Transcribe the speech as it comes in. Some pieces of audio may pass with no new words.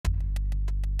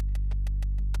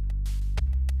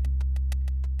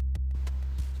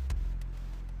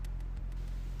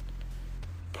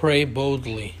Pray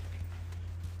boldly.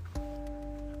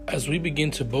 As we begin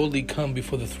to boldly come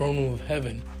before the throne room of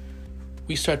heaven,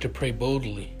 we start to pray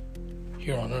boldly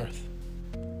here on earth.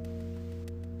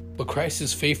 But Christ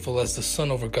is faithful as the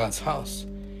Son over God's house,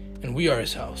 and we are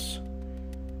his house,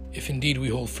 if indeed we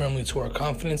hold firmly to our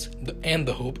confidence and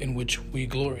the hope in which we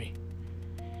glory.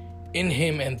 In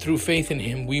him and through faith in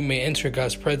him, we may enter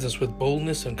God's presence with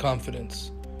boldness and confidence.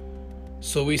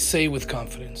 So we say with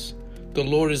confidence, "The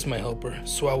Lord is my helper,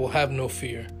 so I will have no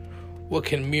fear. What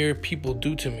can mere people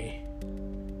do to me?"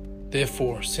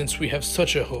 Therefore, since we have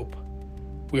such a hope,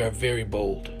 we are very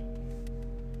bold.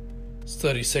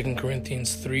 Study 2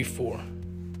 Corinthians 3:4.